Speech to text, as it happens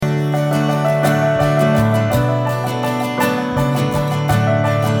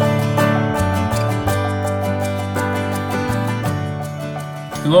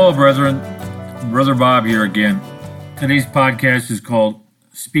Hello, brethren. Brother Bob here again. Today's podcast is called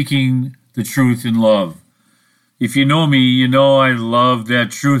Speaking the Truth in Love. If you know me, you know I love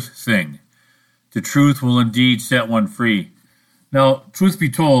that truth thing. The truth will indeed set one free. Now, truth be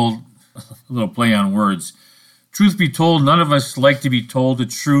told, a little play on words. Truth be told, none of us like to be told the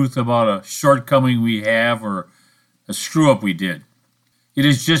truth about a shortcoming we have or a screw-up we did. It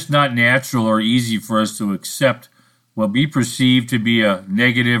is just not natural or easy for us to accept what we perceive to be a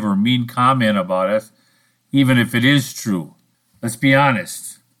negative or mean comment about us, even if it is true. Let's be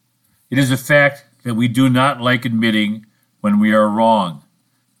honest. It is a fact that we do not like admitting when we are wrong.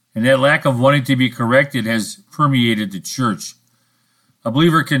 And that lack of wanting to be corrected has permeated the church. A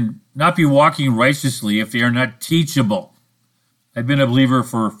believer can not be walking righteously if they are not teachable. I've been a believer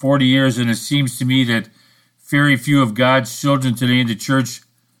for 40 years, and it seems to me that very few of God's children today in the church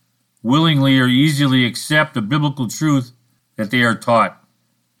willingly or easily accept the biblical truth that they are taught,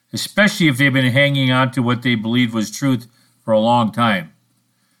 especially if they've been hanging on to what they believed was truth for a long time,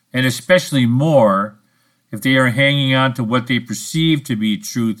 and especially more if they are hanging on to what they perceive to be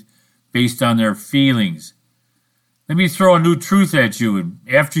truth based on their feelings. Let me throw a new truth at you, and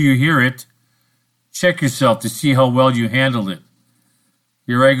after you hear it, check yourself to see how well you handled it.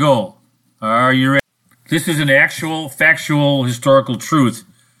 Here I go. Are you ready? This is an actual, factual, historical truth,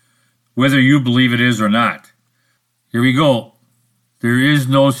 whether you believe it is or not. Here we go. There is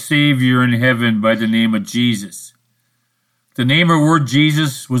no Savior in heaven by the name of Jesus. The name or word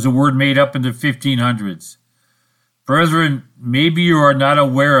Jesus was a word made up in the 1500s. Brethren, maybe you are not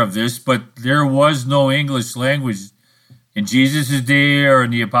aware of this, but there was no English language in Jesus' day or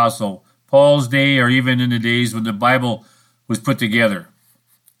in the Apostle Paul's day or even in the days when the Bible was put together.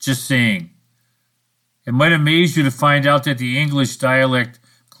 Just saying. It might amaze you to find out that the English dialect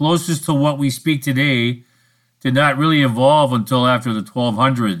closest to what we speak today did not really evolve until after the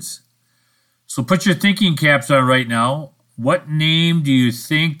 1200s. So put your thinking caps on right now. What name do you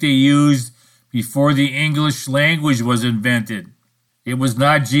think they used before the English language was invented? It was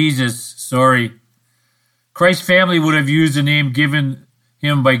not Jesus, sorry. Christ's family would have used the name given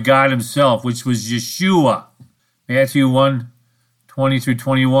him by God himself, which was Yeshua. Matthew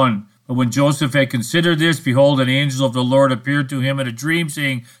 1:20-21. But when Joseph had considered this, behold, an angel of the Lord appeared to him in a dream,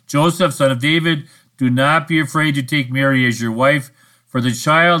 saying, Joseph, son of David, do not be afraid to take Mary as your wife, for the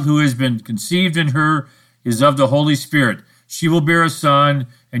child who has been conceived in her is of the Holy Spirit. She will bear a son,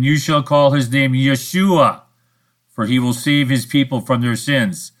 and you shall call his name Yeshua, for he will save his people from their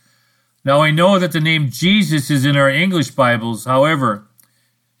sins. Now I know that the name Jesus is in our English Bibles. However,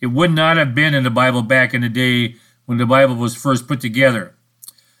 it would not have been in the Bible back in the day when the Bible was first put together.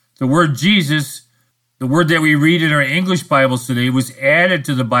 The word Jesus, the word that we read in our English Bibles today, was added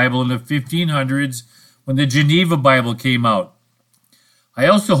to the Bible in the 1500s when the Geneva Bible came out. I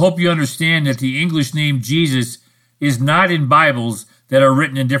also hope you understand that the English name Jesus is not in Bibles that are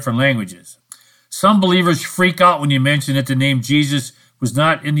written in different languages. Some believers freak out when you mention that the name Jesus was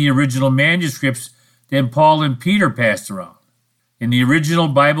not in the original manuscripts that Paul and Peter passed around. In the original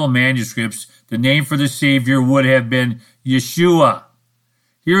Bible manuscripts, the name for the Savior would have been Yeshua.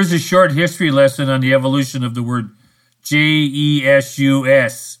 Here's a short history lesson on the evolution of the word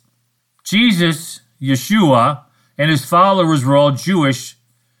Jesus. Jesus, Yeshua, and his followers were all Jewish,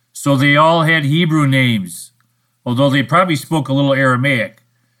 so they all had Hebrew names, although they probably spoke a little Aramaic.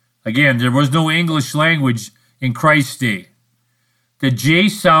 Again, there was no English language in Christ's day. The J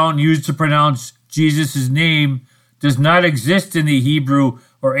sound used to pronounce Jesus' name does not exist in the Hebrew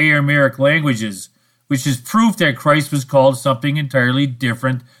or Aramaic languages, which is proof that Christ was called something entirely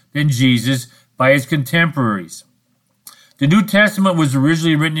different than Jesus by his contemporaries. The New Testament was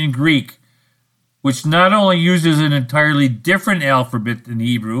originally written in Greek, which not only uses an entirely different alphabet than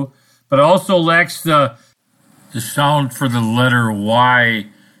Hebrew, but also lacks the sound for the letter Y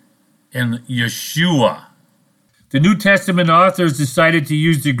in Yeshua. The New Testament authors decided to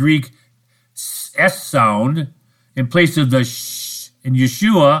use the Greek S sound in place of the sh in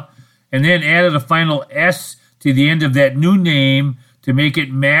Yeshua, and then added a final S to the end of that new name to make it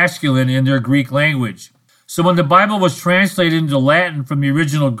masculine in their Greek language. So when the Bible was translated into Latin from the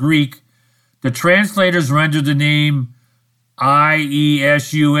original Greek, the translators rendered the name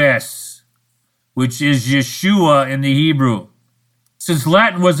Iesus, which is Yeshua in the Hebrew. Since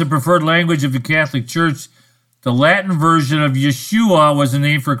Latin was the preferred language of the Catholic Church, the Latin version of Yeshua was the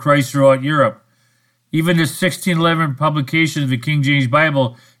name for Christ throughout Europe. Even the 1611 publication of the King James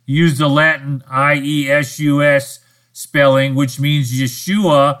Bible used the Latin Iesus spelling, which means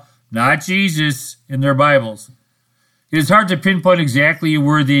Yeshua, not Jesus, in their Bibles. It is hard to pinpoint exactly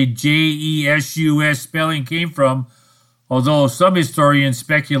where the Jesus spelling came from, although some historians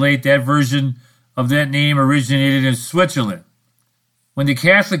speculate that version of that name originated in Switzerland. When the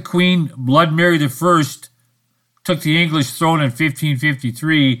Catholic Queen Blood Mary I took the English throne in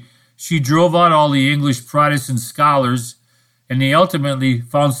 1553, she drove out all the English Protestant scholars, and they ultimately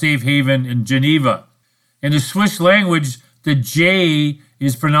found safe haven in Geneva. In the Swiss language, the J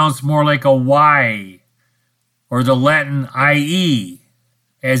is pronounced more like a Y, or the Latin IE,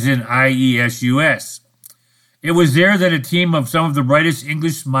 as in IESUS. It was there that a team of some of the brightest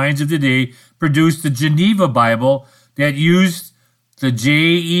English minds of the day produced the Geneva Bible that used the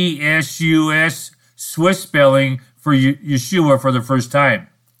JESUS Swiss spelling for Yeshua for the first time.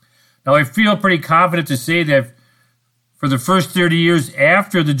 Now, I feel pretty confident to say that for the first 30 years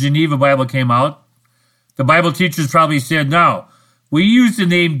after the Geneva Bible came out, the Bible teachers probably said, "Now, we use the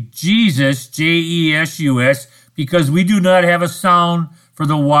name Jesus, JESUS, because we do not have a sound for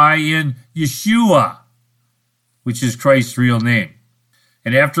the Y in Yeshua, which is Christ's real name."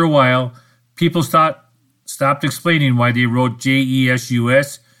 And after a while, people stopped explaining why they wrote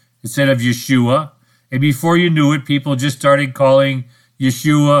JESUS instead of Yeshua, and before you knew it, people just started calling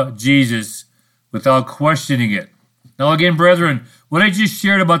Yeshua Jesus without questioning it. Now again, brethren, what I just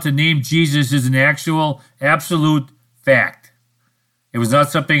shared about the name Jesus is an actual, absolute fact. It was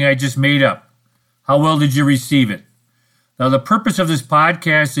not something I just made up. How well did you receive it? Now, the purpose of this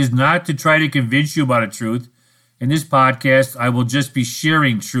podcast is not to try to convince you about a truth. In this podcast, I will just be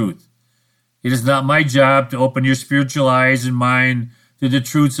sharing truth. It is not my job to open your spiritual eyes and mind to the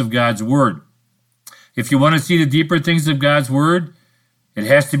truths of God's Word. If you want to see the deeper things of God's Word, it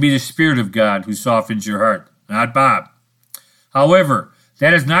has to be the Spirit of God who softens your heart, not Bob. However,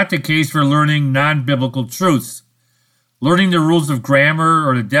 that is not the case for learning non-biblical truths. Learning the rules of grammar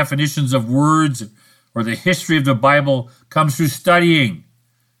or the definitions of words or the history of the Bible comes through studying,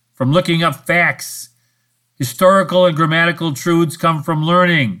 from looking up facts. Historical and grammatical truths come from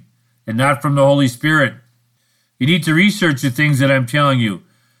learning and not from the Holy Spirit. You need to research the things that I'm telling you.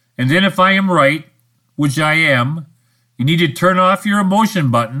 And then if I am right, which I am, you need to turn off your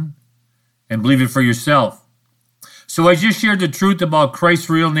emotion button and believe it for yourself. So I just shared the truth about Christ's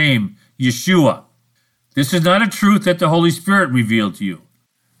real name, Yeshua. This is not a truth that the Holy Spirit revealed to you.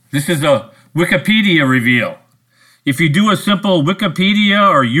 This is a Wikipedia reveal. If you do a simple Wikipedia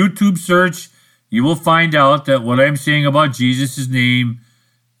or YouTube search, you will find out that what I'm saying about Jesus' name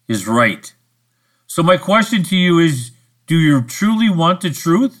is right. So my question to you is, do you truly want the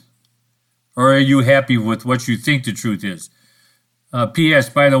truth? Or are you happy with what you think the truth is? P.S.,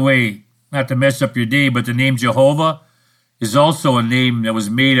 by the way, not to mess up your day, but the name Jehovah is also a name that was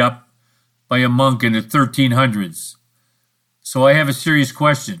made up by a monk in the 1300s. So I have a serious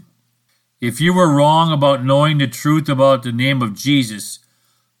question. If you were wrong about knowing the truth about the name of Jesus,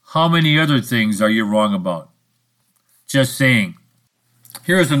 how many other things are you wrong about? Just saying.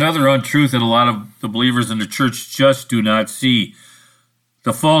 Here is another untruth that a lot of the believers in the church just do not see.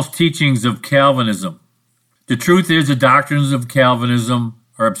 The false teachings of Calvinism. The truth is the doctrines of Calvinism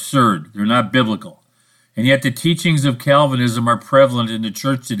are absurd. They're not biblical. And yet the teachings of Calvinism are prevalent in the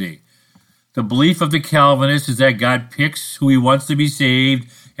church today. The belief of the Calvinist is that God picks who he wants to be saved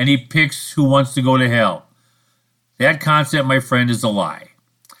and he picks who wants to go to hell. That concept, my friend, is a lie.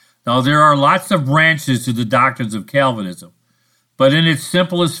 Now, there are lots of branches to the doctrines of Calvinism, but in its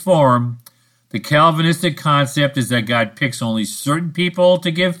simplest form, the Calvinistic concept is that God picks only certain people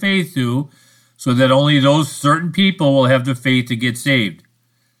to give faith to, so that only those certain people will have the faith to get saved.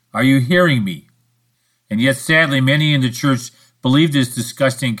 Are you hearing me? And yet, sadly, many in the church believe this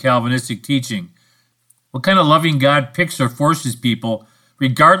disgusting Calvinistic teaching. What kind of loving God picks or forces people,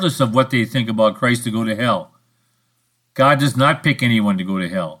 regardless of what they think about Christ, to go to hell? God does not pick anyone to go to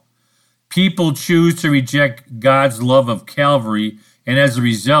hell. People choose to reject God's love of Calvary and as a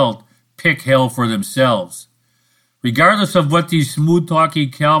result, pick hell for themselves. Regardless of what these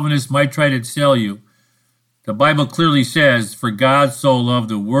smooth-talking Calvinists might try to tell you, the Bible clearly says, "For God so loved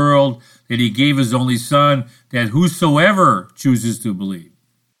the world that he gave his only Son, that whosoever chooses to believe."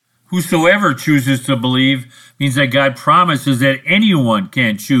 Whosoever chooses to believe means that God promises that anyone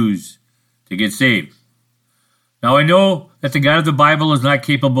can choose to get saved. Now, I know that the God of the Bible is not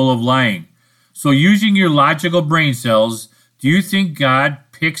capable of lying. So using your logical brain cells, do you think God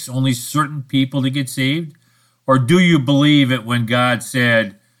picks only certain people to get saved? Or do you believe it when God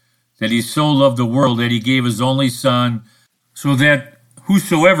said that he so loved the world that he gave his only Son so that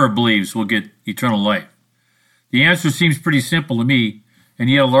whosoever believes will get eternal life? The answer seems pretty simple to me, and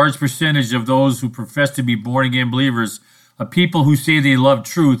yet a large percentage of those who profess to be born-again believers, of people who say they love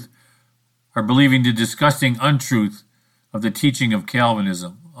truth, are believing the disgusting untruth of the teaching of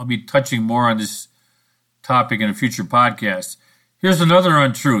Calvinism. I'll be touching more on this topic in a future podcast. Here's another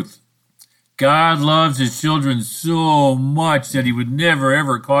untruth. God loves his children so much that he would never,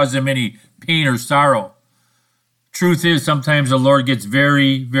 ever cause them any pain or sorrow. Truth is, sometimes the Lord gets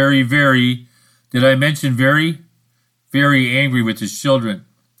very, very, very, did I mention very? Very angry with his children.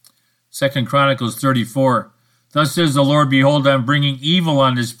 2 Chronicles 34. Thus says the Lord, behold, I am bringing evil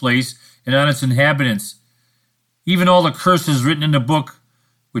on this place and on its inhabitants, even all the curses written in the book,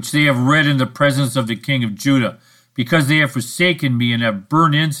 which they have read in the presence of the king of Judah, because they have forsaken me and have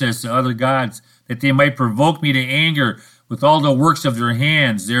burned incense to other gods, that they might provoke me to anger with all the works of their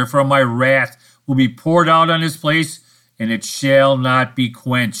hands. Therefore my wrath will be poured out on this place, and it shall not be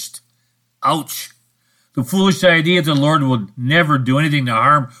quenched. Ouch! The foolish idea that the Lord will never do anything to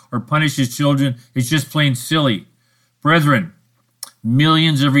harm or punish his children is just plain silly. Brethren,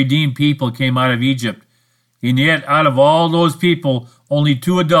 millions of redeemed people came out of Egypt, and yet out of all those people, only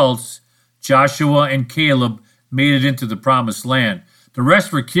 2 adults, Joshua and Caleb, made it into the promised land. The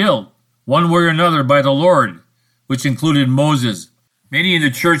rest were killed, one way or another, by the Lord, which included Moses. Many in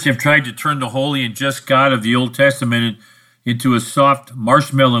the church have tried to turn the holy and just God of the Old Testament into a soft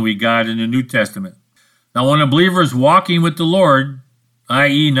marshmallowy God in the New Testament. Now, when a believer is walking with the Lord,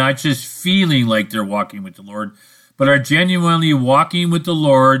 i.e. not just feeling like they're walking with the Lord, but are genuinely walking with the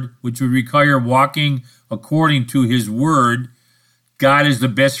Lord, which would require walking according to his word, God is the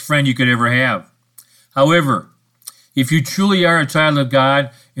best friend you could ever have. However, if you truly are a child of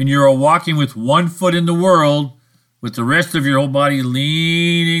God and you're walking with one foot in the world, with the rest of your whole body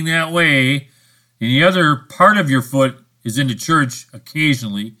leaning that way, and the other part of your foot is in the church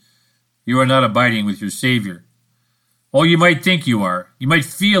occasionally, you are not abiding with your Savior. Oh, you might think you are. You might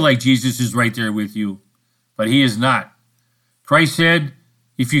feel like Jesus is right there with you, but he is not. Christ said,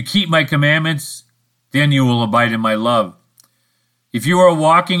 if you keep my commandments, then you will abide in my love. If you are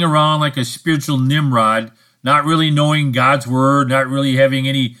walking around like a spiritual Nimrod, not really knowing God's word, not really having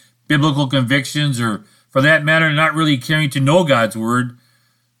any biblical convictions, or for that matter, not really caring to know God's word,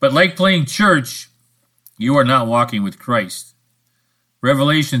 but like playing church, you are not walking with Christ.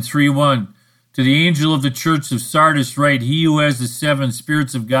 Revelation 3:1, to the angel of the church of Sardis write, he who has the 7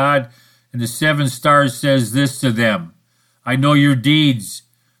 spirits of God and the 7 stars says this to them, I know your deeds,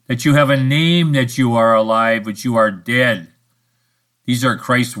 that you have a name that you are alive, but you are dead. These are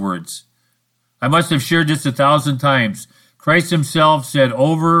Christ's words. I must have shared this 1,000 times. Christ himself said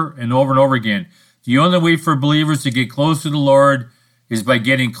over and over and over again, the only way for believers to get close to the Lord is by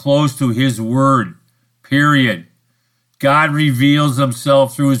getting close to his word, period. God reveals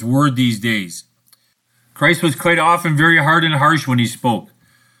himself through his word these days. Christ was quite often very hard and harsh when he spoke.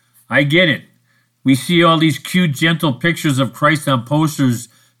 I get it. We see all these cute, gentle pictures of Christ on posters,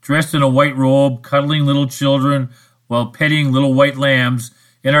 dressed in a white robe, cuddling little children while petting little white lambs,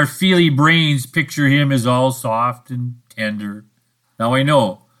 and our feely brains picture him as all soft and tender. Now I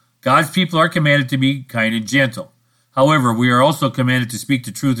know, God's people are commanded to be kind and gentle. However, we are also commanded to speak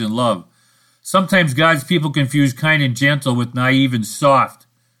the truth in love. Sometimes God's people confuse kind and gentle with naive and soft.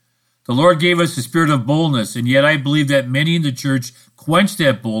 The Lord gave us a spirit of boldness, and yet I believe that many in the church quench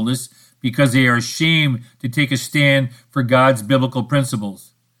that boldness because they are ashamed to take a stand for God's biblical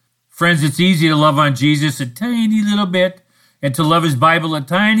principles. Friends, it's easy to love on Jesus a tiny little bit and to love his Bible a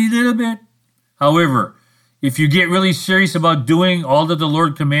tiny little bit. However, if you get really serious about doing all that the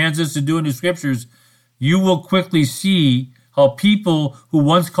Lord commands us to do in the scriptures, you will quickly see how people who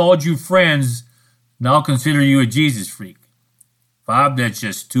once called you friends now consider you a Jesus freak. Bob, that's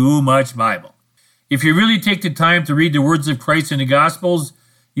just too much Bible. If you really take the time to read the words of Christ in the Gospels,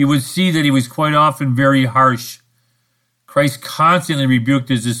 you would see that he was quite often very harsh. Christ constantly rebuked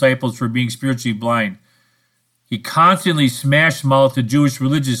his disciples for being spiritually blind. He constantly smash-mouthed the Jewish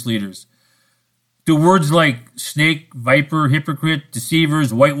religious leaders. Do words like snake, viper, hypocrite,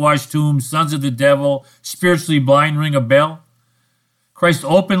 deceivers, whitewashed tombs, sons of the devil, spiritually blind ring a bell? Christ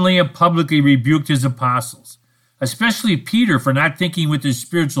openly and publicly rebuked his apostles, especially Peter, for not thinking with his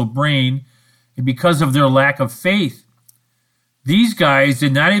spiritual brain and because of their lack of faith. These guys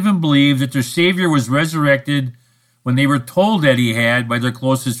did not even believe that their Savior was resurrected when they were told that he had by their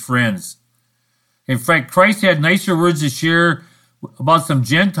closest friends. In fact, Christ had nicer words to share about some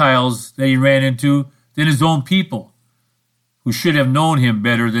Gentiles that he ran into than his own people, who should have known him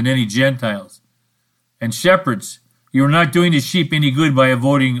better than any Gentiles. And shepherds, you are not doing the sheep any good by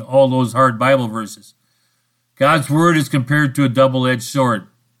avoiding all those hard Bible verses. God's word is compared to a double-edged sword.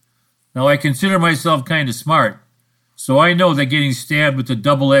 Now, I consider myself kind of smart, so I know that getting stabbed with a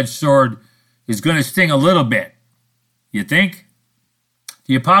double-edged sword is going to sting a little bit. You think?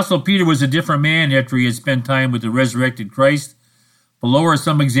 The Apostle Peter was a different man after he had spent time with the resurrected Christ. Below are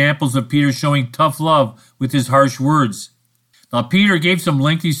some examples of Peter showing tough love with his harsh words. Now, Peter gave some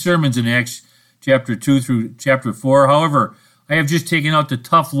lengthy sermons in Acts chapter 2 through chapter 4. However, I have just taken out the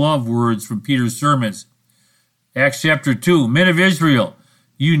tough love words from Peter's sermons. Acts chapter 2, Men of Israel,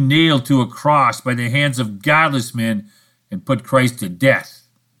 you nailed to a cross by the hands of godless men and put Christ to death.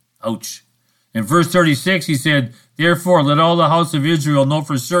 Ouch. In verse 36, he said, Therefore, let all the house of Israel know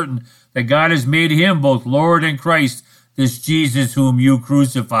for certain that God has made him both Lord and Christ, this Jesus whom you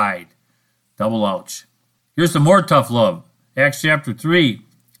crucified. Double ouch. Here's some more tough love. Acts chapter 3,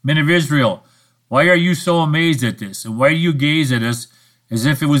 Men of Israel, why are you so amazed at this? And why do you gaze at us as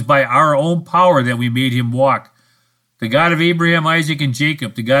if it was by our own power that we made him walk? The God of Abraham, Isaac, and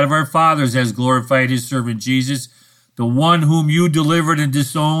Jacob, the God of our fathers, has glorified his servant Jesus, the one whom you delivered and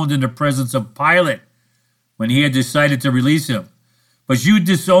disowned in the presence of Pilate when he had decided to release him. But you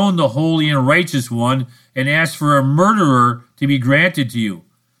disowned the holy and righteous one and asked for a murderer to be granted to you.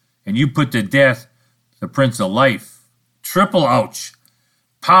 And you put to death the Prince of Life. Triple ouch.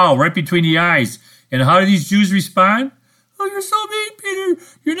 Pow, right between the eyes. And how do these Jews respond? Oh, you're so mean, Peter.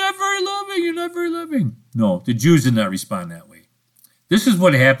 You're not very loving. You're not very loving. No, the Jews did not respond that way. This is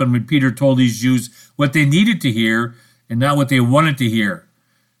what happened when Peter told these Jews what they needed to hear and not what they wanted to hear.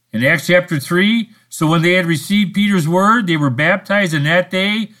 In Acts chapter 3, so when they had received Peter's word, they were baptized, and that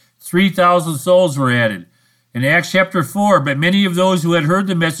day 3,000 souls were added. In Acts chapter 4, but many of those who had heard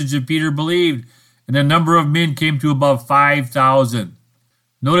the message of Peter believed, and the number of men came to about 5,000.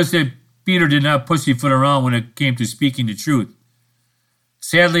 Notice that Peter did not pussyfoot around when it came to speaking the truth.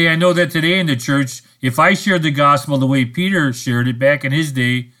 Sadly, I know that today in the church, if I shared the gospel the way Peter shared it back in his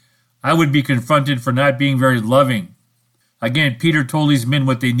day, I would be confronted for not being very loving. Again, Peter told these men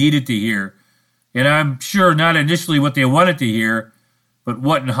what they needed to hear, and I'm sure not initially what they wanted to hear, but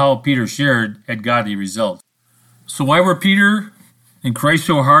what and how Peter shared had godly results. So why were Peter and Christ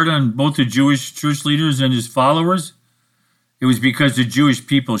so hard on both the Jewish church leaders and his followers? It was because the Jewish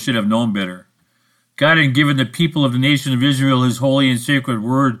people should have known better. God had given the people of the nation of Israel his holy and sacred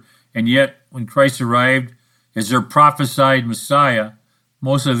word, and yet when Christ arrived as their prophesied Messiah,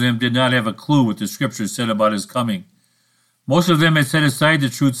 most of them did not have a clue what the scriptures said about his coming. Most of them had set aside the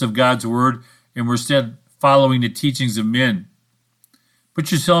truths of God's word and were instead following the teachings of men.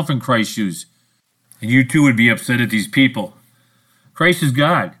 Put yourself in Christ's shoes, and you too would be upset at these people. Christ is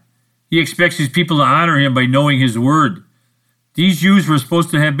God. He expects his people to honor him by knowing his word. These Jews were supposed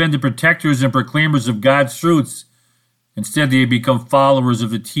to have been the protectors and proclaimers of God's truths. Instead, they had become followers of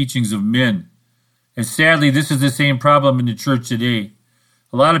the teachings of men. And sadly, this is the same problem in the church today.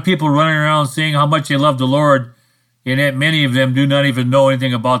 A lot of people running around saying how much they love the Lord, and yet many of them do not even know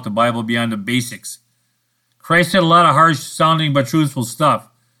anything about the Bible beyond the basics. Christ said a lot of harsh-sounding but truthful stuff.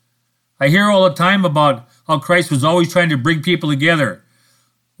 I hear all the time about how Christ was always trying to bring people together.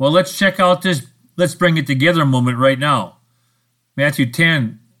 Well, let's check out this let's bring it together moment right now. Matthew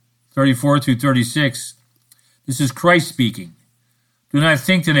 10, 34 through 36. This is Christ speaking. Do not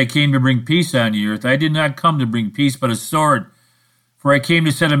think that I came to bring peace on the earth. I did not come to bring peace, but a sword. For I came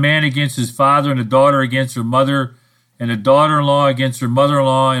to set a man against his father, and a daughter against her mother, and a daughter-in-law against her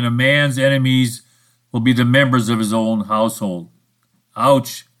mother-in-law, and a man's enemies will be the members of his own household.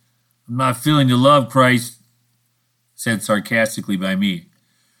 Ouch. I'm not feeling the love, Christ, said sarcastically by me.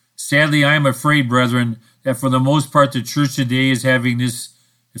 Sadly, I am afraid, brethren, that for the most part the church today is having this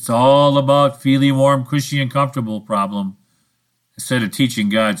it's all about feeling warm, cushy, and comfortable problem instead of teaching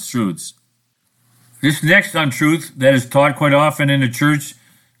God's truths. This next untruth that is taught quite often in the church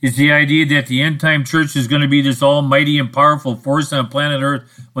is the idea that the end-time church is going to be this almighty and powerful force on planet Earth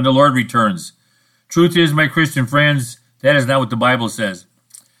when the Lord returns. Truth is, my Christian friends, that is not what the Bible says.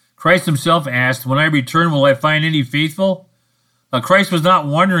 Christ himself asked, when I return, will I find any faithful? Christ was not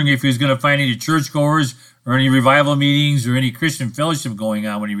wondering if he was going to find any churchgoers or any revival meetings or any Christian fellowship going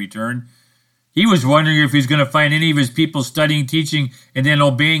on when he returned. He was wondering if he was going to find any of his people studying, teaching, and then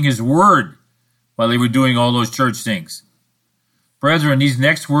obeying his word while they were doing all those church things. Brethren, these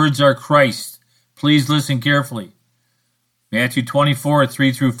next words are Christ. Please listen carefully. Matthew 24,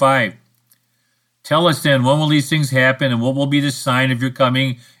 3 through 5. Tell us then, when will these things happen, and what will be the sign of your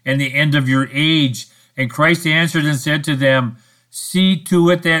coming and the end of your age? And Christ answered and said to them, see to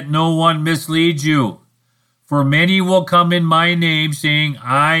it that no one misleads you. For many will come in my name, saying,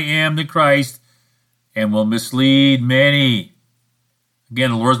 I am the Christ, and will mislead many.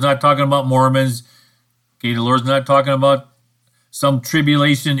 Again, the Lord's not talking about Mormons. Okay, the Lord's not talking about some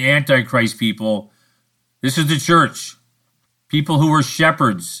tribulation antichrist people. This is the church. People who are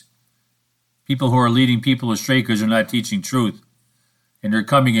shepherds. People who are leading people astray because they're not teaching truth. And they're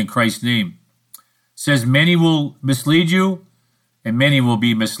coming in Christ's name. It says many will mislead you. and many will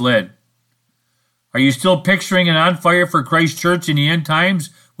be misled. Are you still picturing an on fire for Christ's church in the end times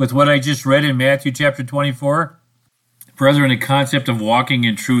with what I just read in Matthew chapter 24? Brethren, the concept of walking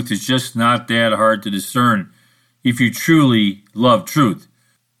in truth is just not that hard to discern if you truly love truth.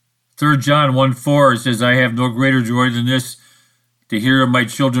 3 John 1:4 says, I have no greater joy than this, to hear of my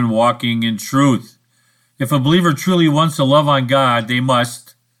children walking in truth. If a believer truly wants to love on God, they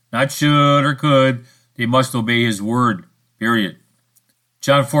must, not should or could, they must obey his word, period.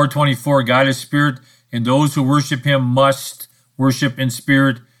 John 4:24, God is spirit, and those who worship him must worship in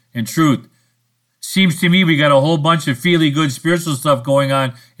spirit and truth. Seems to me we got a whole bunch of feely-good spiritual stuff going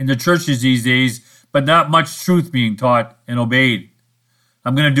on in the churches these days, but not much truth being taught and obeyed.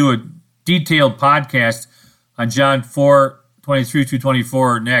 I'm going to do a detailed podcast on John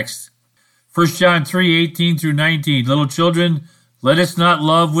 4:23-24 next. 1 John 3:18 through 19, little children, let us not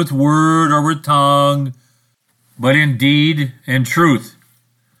love with word or with tongue, but in deed and truth.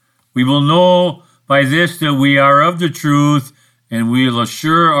 We will know by this that we are of the truth, and we will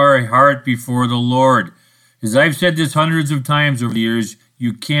assure our heart before the Lord. As I've said this hundreds of times over the years,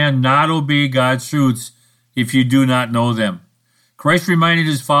 you cannot obey God's truths if you do not know them. Christ reminded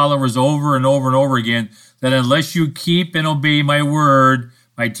his followers over and over and over again that unless you keep and obey my word,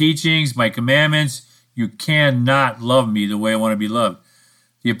 my teachings, my commandments, you cannot love me the way I want to be loved.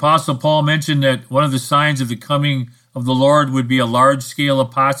 The Apostle Paul mentioned that one of the signs of the coming of the Lord would be a large-scale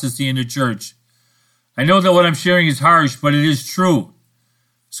apostasy in the church. I know that what I'm sharing is harsh, but it is true.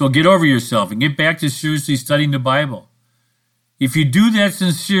 So get over yourself and get back to seriously studying the Bible. If you do that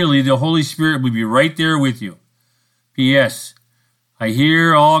sincerely, the Holy Spirit will be right there with you. P.S. I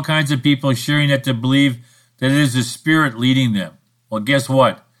hear all kinds of people sharing that they believe that it is the Spirit leading them. Well, guess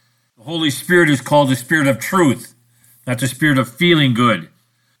what? The Holy Spirit is called the Spirit of truth, not the Spirit of feeling good.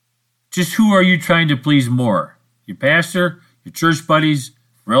 Just who are you trying to please more? Your pastor, your church buddies,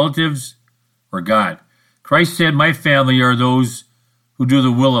 relatives, or God? Christ said, my family are those who do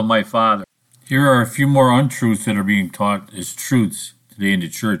the will of my Father. Here are a few more untruths that are being taught as truths today in the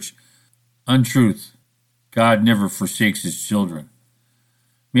church. Untruth. God never forsakes his children.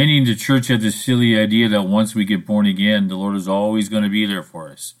 Many in the church have this silly idea that once we get born again, the Lord is always going to be there for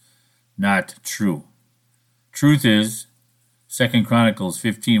us. Not true. Truth is, 2 Chronicles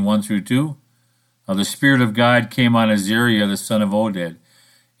 15:1-2, now the Spirit of God came on Azariah, the son of Oded,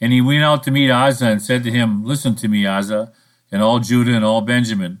 and he went out to meet Asa and said to him, listen to me, Asa, and all Judah and all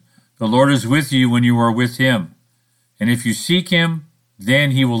Benjamin. The Lord is with you when you are with him. And if you seek him,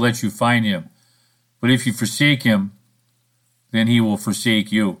 then he will let you find him. But if you forsake him, then he will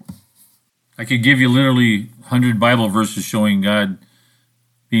forsake you. I could give you literally 100 Bible verses showing God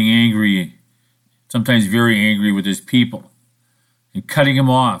being angry, sometimes very angry with his people, and cutting him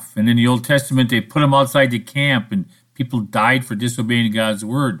off. And in the Old Testament, they put him outside the camp, and people died for disobeying God's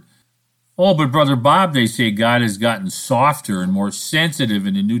word. Oh, but Brother Bob, they say God has gotten softer and more sensitive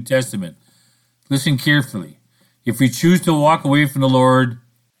in the New Testament. Listen carefully. If we choose to walk away from the Lord,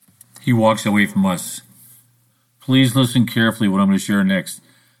 he walks away from us. Please listen carefully what I'm going to share next.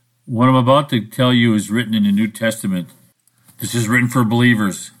 What I'm about to tell you is written in the New Testament. This is written for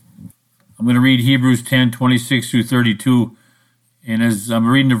believers. I'm going to read Hebrews 10:26-32. And as I'm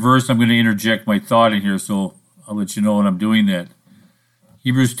reading the verse, I'm going to interject my thought in here, so I'll let you know when I'm doing that.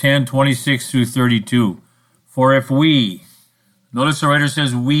 Hebrews 10:26-32. For if we, notice the writer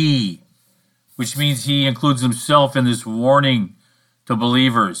says we, which means he includes himself in this warning to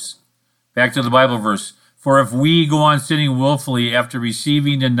believers. Back to the Bible verse. For if we go on sinning willfully after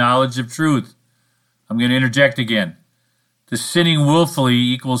receiving the knowledge of truth, I'm going to interject again. The sinning willfully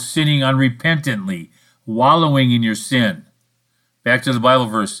equals sinning unrepentantly, wallowing in your sin. Back to the Bible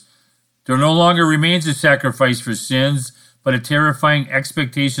verse. There no longer remains a sacrifice for sins, but a terrifying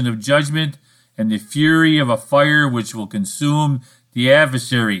expectation of judgment and the fury of a fire which will consume the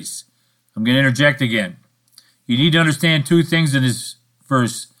adversaries. I'm going to interject again. You need to understand two things in this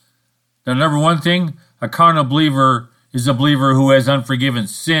verse. The number one thing, a carnal believer is a believer who has unforgiven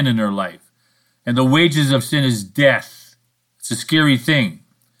sin in their life. And the wages of sin is death. It's a scary thing.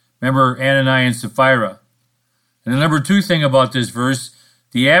 Remember Ananias and Sapphira. And the number two thing about this verse,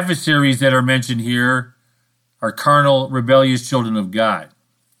 the adversaries that are mentioned here are carnal, rebellious children of God.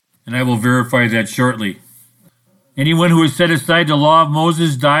 And I will verify that shortly. Anyone who has set aside the law of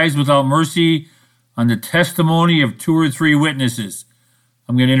Moses dies without mercy on the testimony of 2 or 3 witnesses.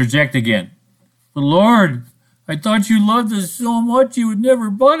 I'm going to interject again. But Lord, I thought you loved us so much you would never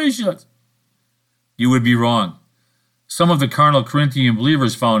punish us. You would be wrong. Some of the carnal Corinthian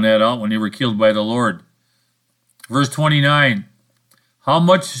believers found that out when they were killed by the Lord. Verse 29, how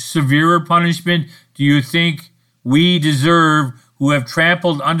much severer punishment do you think we deserve who have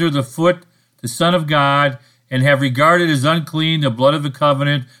trampled under the foot the Son of God, and have regarded as unclean the blood of the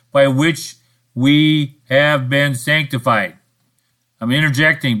covenant by which we have been sanctified. I'm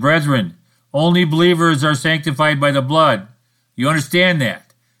interjecting, brethren, only believers are sanctified by the blood. You understand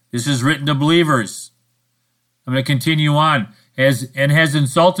that? This is written to believers. I'm going to continue on. Has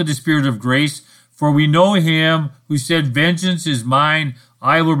insulted the Spirit of grace, for we know him who said, vengeance is mine,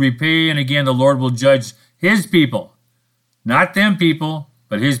 I will repay, and again the Lord will judge his people. Not them people,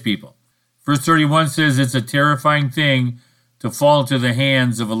 but his people. Verse 31 says it's a terrifying thing to fall into the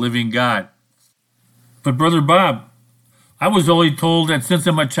hands of a living God. But Brother Bob, I was only told that since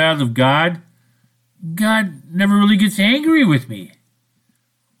I'm a child of God, God never really gets angry with me.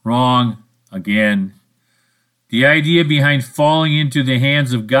 Wrong again. The idea behind falling into the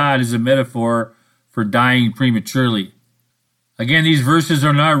hands of God is a metaphor for dying prematurely. Again, these verses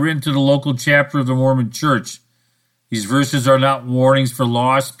are not written to the local chapter of the Mormon Church. These verses are not warnings for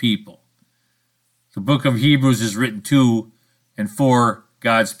lost people. The book of Hebrews is written to and for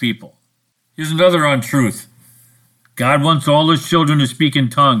God's people. Here's another untruth. God wants all his children to speak in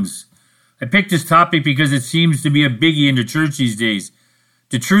tongues. I picked this topic because it seems to be a biggie in the church these days.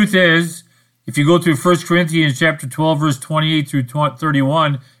 The truth is, if you go through 1 Corinthians chapter 12, verse 28 through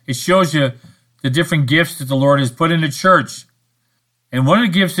 31, it shows you the different gifts that the Lord has put in the church. And one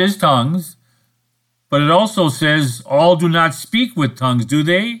of the gifts is tongues, but it also says, all do not speak with tongues, do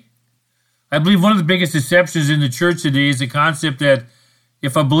they? I believe one of the biggest deceptions in the church today is the concept that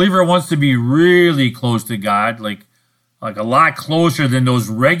if a believer wants to be really close to God, like a lot closer than those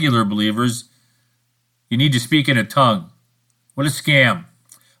regular believers, you need to speak in a tongue. What a scam.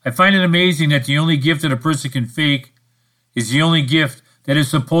 I find it amazing that the only gift that a person can fake is the only gift that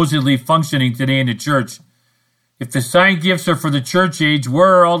is supposedly functioning today in the church. If the sign gifts are for the church age,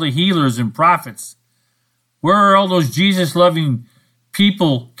 where are all the healers and prophets? Where are all those Jesus-loving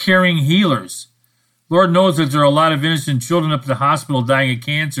people carrying healers? Lord knows that there are a lot of innocent children up at the hospital dying of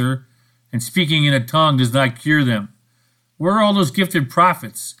cancer, and speaking in a tongue does not cure them. Where are all those gifted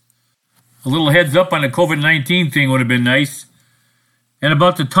prophets? A little heads up on the COVID-19 thing would have been nice. And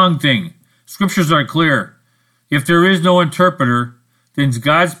about the tongue thing, scriptures are clear. If there is no interpreter, then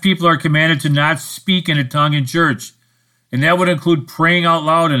God's people are commanded to not speak in a tongue in church, and that would include praying out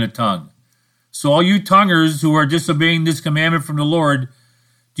loud in a tongue. So all you tonguers who are disobeying this commandment from the Lord,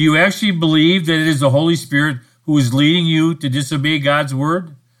 do you actually believe that it is the Holy Spirit who is leading you to disobey God's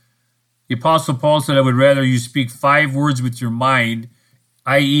word? The Apostle Paul said, I would rather you speak 5 words with your mind,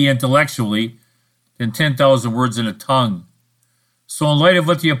 i.e. intellectually, than 10,000 words in a tongue. So in light of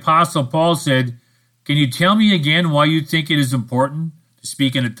what the Apostle Paul said, can you tell me again why you think it is important to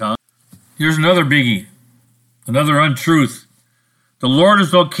speak in a tongue? Here's another biggie, another untruth. The Lord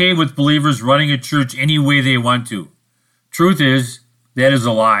is okay with believers running a church any way they want to. Truth is, that is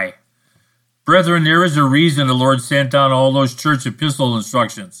a lie. Brethren, there is a reason the Lord sent down all those church epistle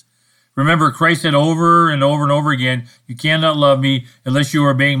instructions. Remember, Christ said over and over and over again, you cannot love me unless you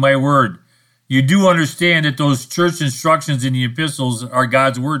are obeying my word. You do understand that those church instructions in the epistles are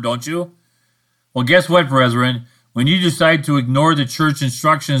God's word, don't you? Well, guess what, brethren? When you decide to ignore the church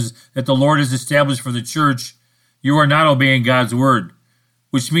instructions that the Lord has established for the church, you are not obeying God's word,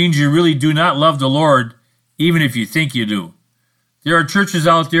 which means you really do not love the Lord, even if you think you do. There are churches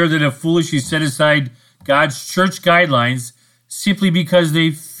out there that have foolishly set aside God's church guidelines simply because they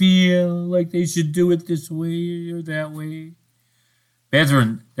feel like they should do it this way or that way.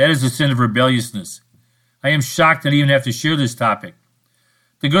 Brethren, that is a sin of rebelliousness. I am shocked that I even have to share this topic.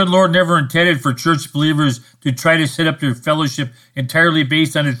 The good Lord never intended for church believers to try to set up their fellowship entirely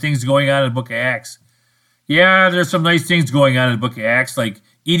based on the things going on in the book of Acts. Yeah, there's some nice things going on in the book of Acts, like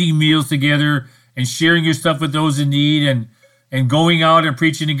eating meals together and sharing your stuff with those in need and going out and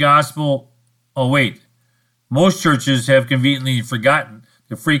preaching the gospel. Oh, wait. Most churches have conveniently forgotten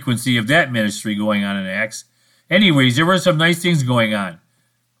the frequency of that ministry going on in Acts. Anyways, there were some nice things going on,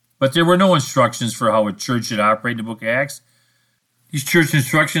 but there were no instructions for how a church should operate in the book of Acts. These church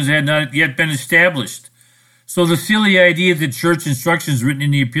instructions had not yet been established. So the silly idea that church instructions written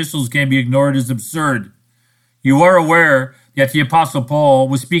in the epistles can be ignored is absurd. You are aware that the Apostle Paul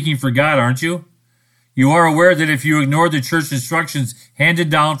was speaking for God, aren't you? You are aware that if you ignore the church instructions handed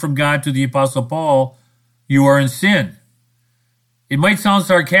down from God to the Apostle Paul, you are in sin. It might sound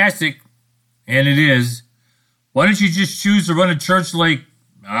sarcastic, and it is. Why don't you just choose to run a church like,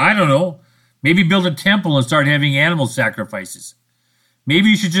 I don't know, maybe build a temple and start having animal sacrifices? Maybe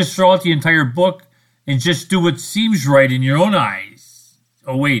you should just throw out the entire book and just do what seems right in your own eyes.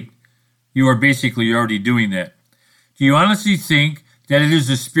 Oh, wait, you are basically already doing that. Do you honestly think that it is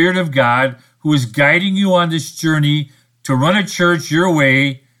the Spirit of God who is guiding you on this journey to run a church your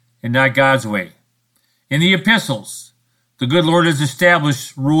way and not God's way. In the epistles, the good Lord has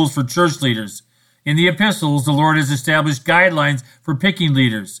established rules for church leaders. In the epistles, the Lord has established guidelines for picking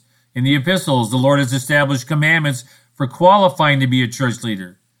leaders. In the epistles, the Lord has established commandments for qualifying to be a church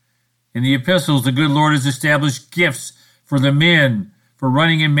leader. In the epistles, the good Lord has established gifts for the men for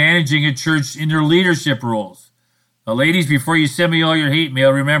running and managing a church in their leadership roles. Now, ladies, before you send me all your hate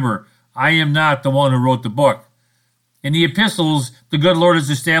mail, remember, I am not the one who wrote the book. In the epistles, the good Lord has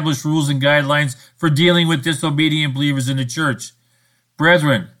established rules and guidelines for dealing with disobedient believers in the church.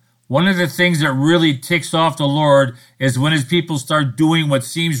 Brethren, one of the things that really ticks off the Lord is when his people start doing what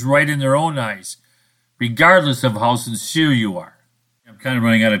seems right in their own eyes, regardless of how sincere you are. I'm kind of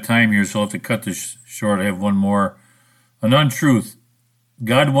running out of time here, so I'll have to cut this short. I have one more. An untruth.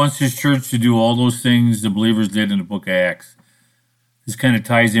 God wants his church to do all those things the believers did in the book of Acts. This kind of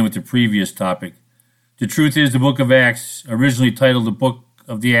ties in with the previous topic. The truth is, the book of Acts, originally titled the Book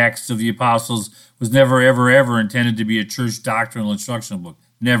of the Acts of the Apostles, was never, ever, ever intended to be a church doctrinal instructional book.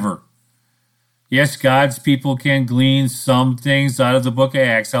 Never. Yes, God's people can glean some things out of the book of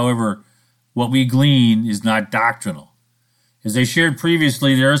Acts. However, what we glean is not doctrinal. As I shared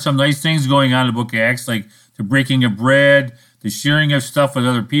previously, there are some nice things going on in the book of Acts, like the breaking of bread, the sharing of stuff with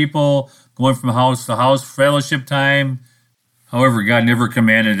other people, going from house to house, fellowship time. However, God never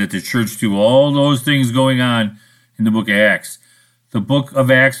commanded that the church do all those things going on in the book of Acts. The book of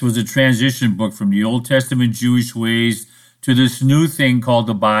Acts was a transition book from the Old Testament Jewish ways to this new thing called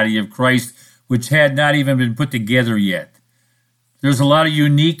the body of Christ, which had not even been put together yet. There's a lot of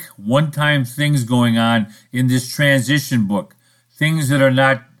unique, one-time things going on in this transition book, things that are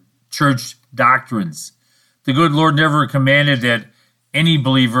not church doctrines. The good Lord never commanded that any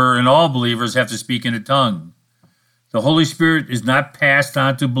believer and all believers have to speak in a tongue. The Holy Spirit is not passed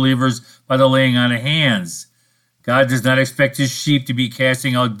on to believers by the laying on of hands. God does not expect his sheep to be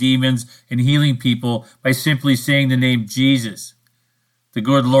casting out demons and healing people by simply saying the name Jesus. The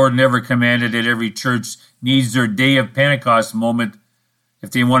good Lord never commanded that every church needs their day of Pentecost moment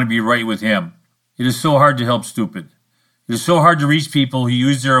if they want to be right with him. It is so hard to help stupid. It is so hard to reach people who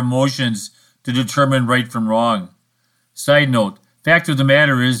use their emotions to determine right from wrong. Side note, fact of the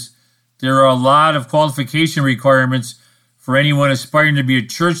matter is, there are a lot of qualification requirements for anyone aspiring to be a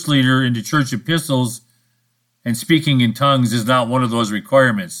church leader in the church epistles, and speaking in tongues is not one of those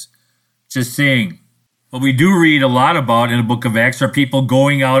requirements. Just saying. What we do read a lot about in the book of Acts are people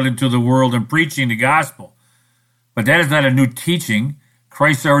going out into the world and preaching the gospel. But that is not a new teaching.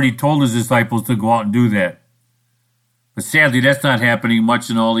 Christ already told his disciples to go out and do that. But sadly, that's not happening much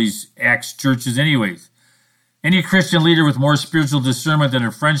in all these Acts churches anyways. Any Christian leader with more spiritual discernment than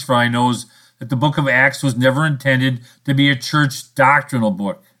a French fry knows that the book of Acts was never intended to be a church doctrinal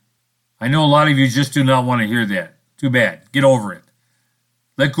book. I know a lot of you just do not want to hear that. Too bad. Get over it.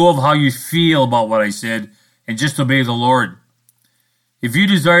 Let go of how you feel about what I said and just obey the Lord. If you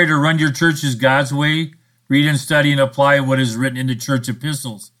desire to run your churches God's way, read and study and apply what is written in the church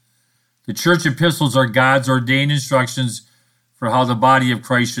epistles. The church epistles are God's ordained instructions for how the body of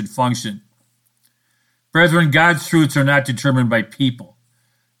Christ should function. Brethren, God's truths are not determined by people.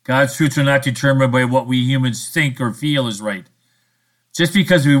 God's truths are not determined by what we humans think or feel is right. Just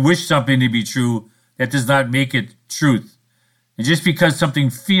because we wish something to be true, that does not make it truth. And just because something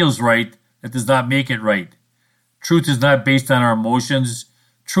feels right, that does not make it right. Truth is not based on our emotions.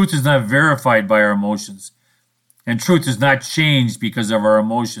 Truth is not verified by our emotions. And truth is not changed because of our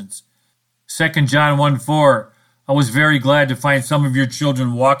emotions. 2 John 1:4, I was very glad to find some of your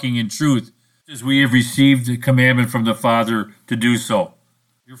children walking in truth, as we have received a commandment from the Father to do so.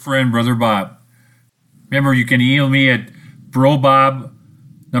 Your friend, Brother Bob. Remember, you can email me at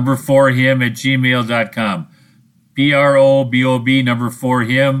brobob4him@gmail.com.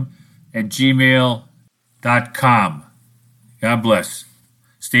 BROBOB4him@gmail.com. God bless.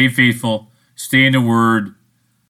 Stay faithful. Stay in the Word.